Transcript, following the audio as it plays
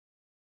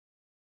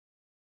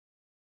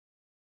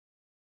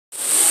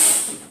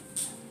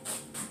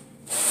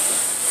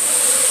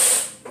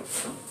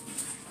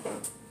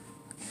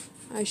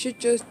I should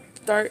just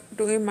start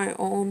doing my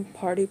own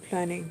party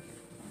planning.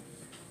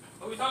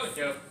 What are we talking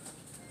to?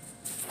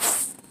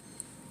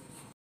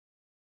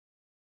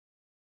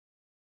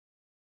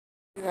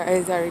 You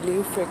guys, I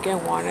really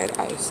freaking wanted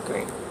ice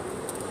cream.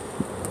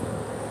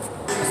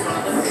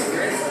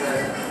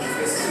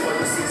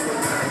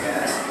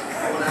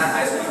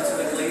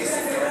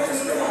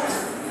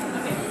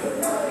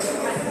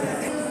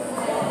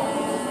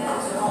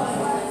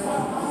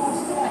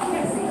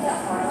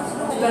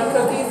 The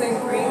cookies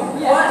and cream?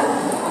 What?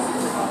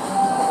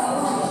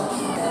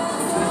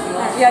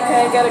 Yeah, can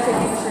I get a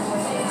cookies and cream?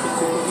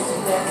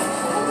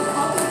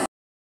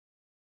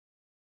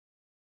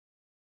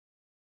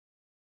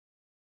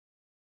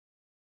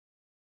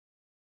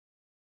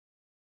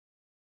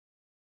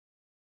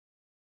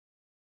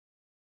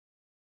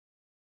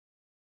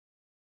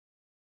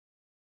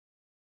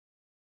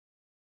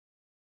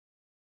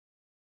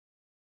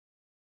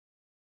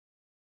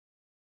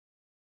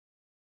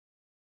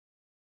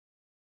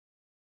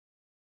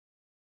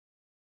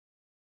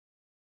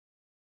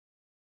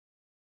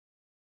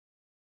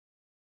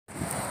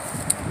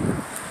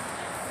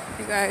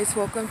 Hey guys,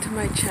 welcome to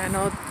my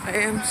channel. I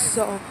am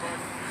so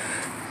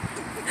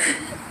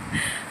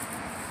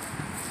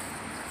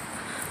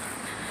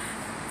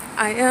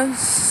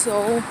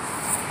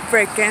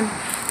freaking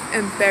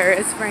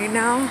embarrassed right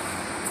now.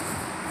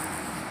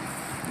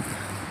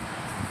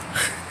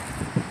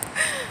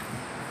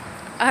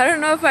 I don't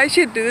know if I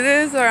should do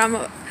this or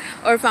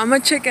if I'm gonna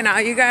chicken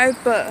out, you guys,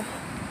 but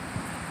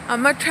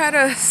I'm gonna try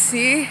to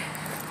see.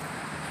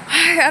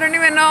 I don't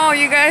even know,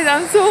 you guys.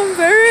 I'm so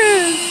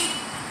embarrassed.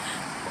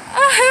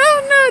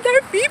 Hell no,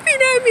 they're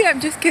beeping at me.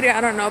 I'm just kidding.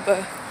 I don't know,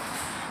 but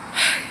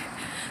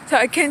so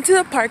I came to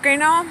the park right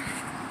now,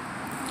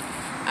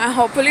 and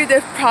hopefully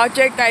this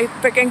project I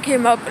freaking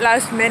came up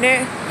last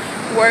minute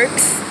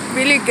works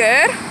really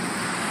good.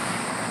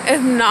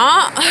 If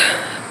not,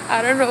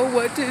 I don't know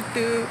what to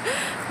do.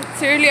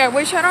 Seriously, I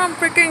wish I don't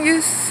freaking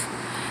use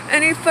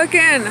any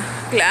fucking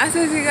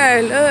glasses, you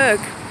guys. Look.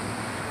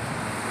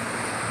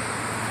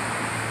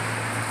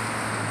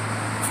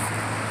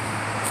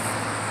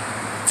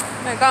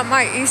 I got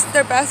my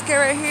Easter basket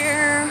right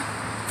here.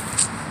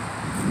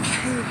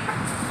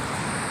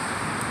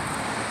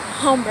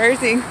 How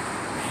embarrassing.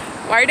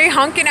 Why are they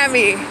honking at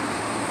me?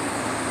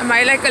 Am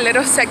I like a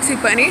little sexy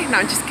bunny? No,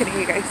 I'm just kidding,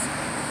 you guys.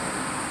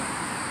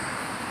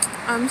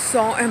 I'm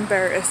so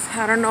embarrassed.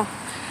 I don't know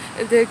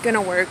if they're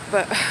gonna work,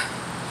 but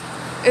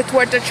it's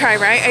worth a try,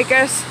 right? I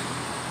guess.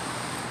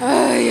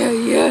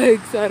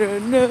 Yikes, I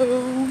don't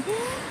know.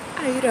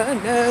 I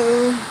don't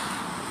know.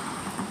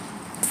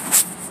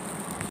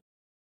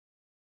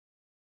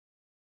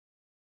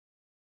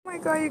 Oh my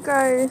god, you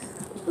guys.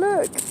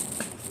 Look.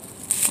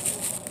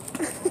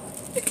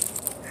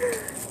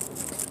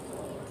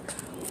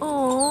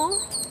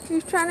 Aww.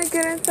 He's trying to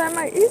get inside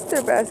my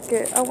Easter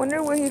basket. I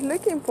wonder what he's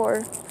looking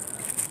for.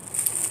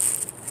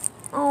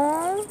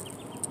 Aww.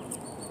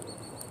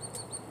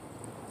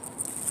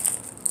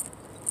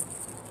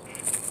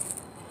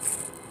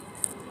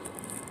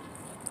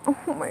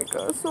 Oh my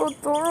god, so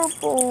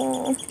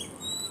adorable.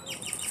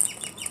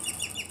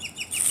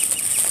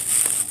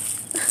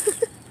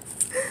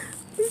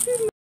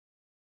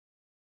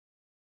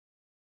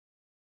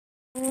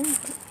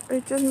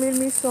 It just made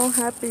me so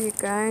happy, you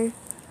guys.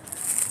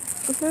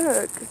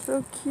 Look, it's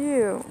so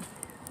cute.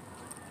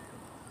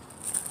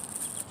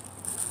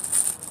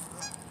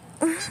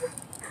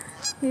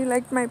 He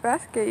liked my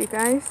basket, you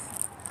guys.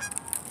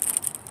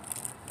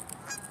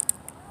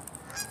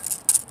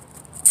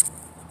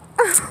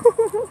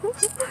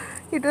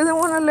 He doesn't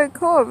want to let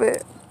go of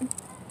it.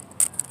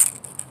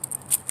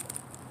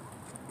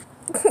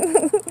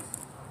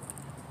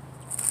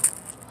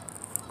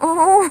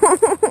 Oh.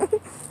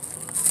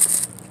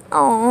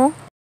 Oh.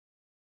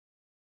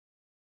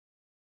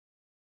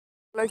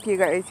 Look, you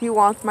guys, he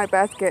wants my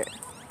basket.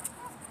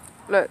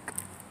 Look.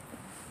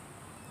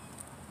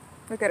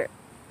 Look at it.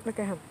 Look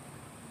at him.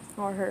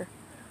 Or her.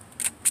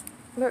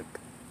 Look.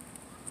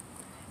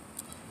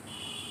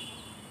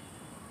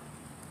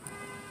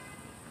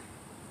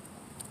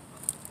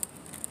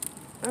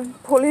 I'm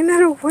pulling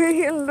it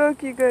away and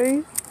look, you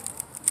guys.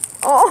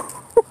 Oh.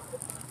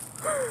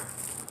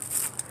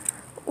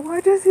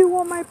 Why does he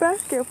want my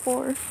basket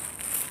for?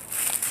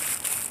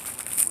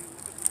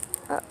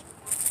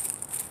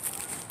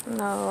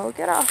 No,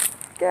 get off.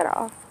 Get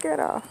off. Get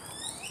off.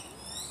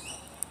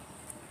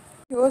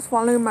 He was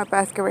following my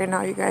basket right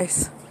now, you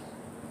guys.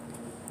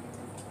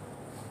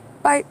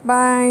 Bye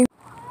bye.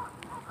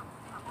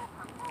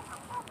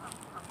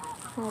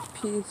 How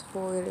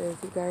peaceful it is,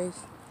 you guys.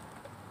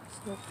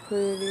 So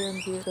pretty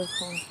and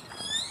beautiful.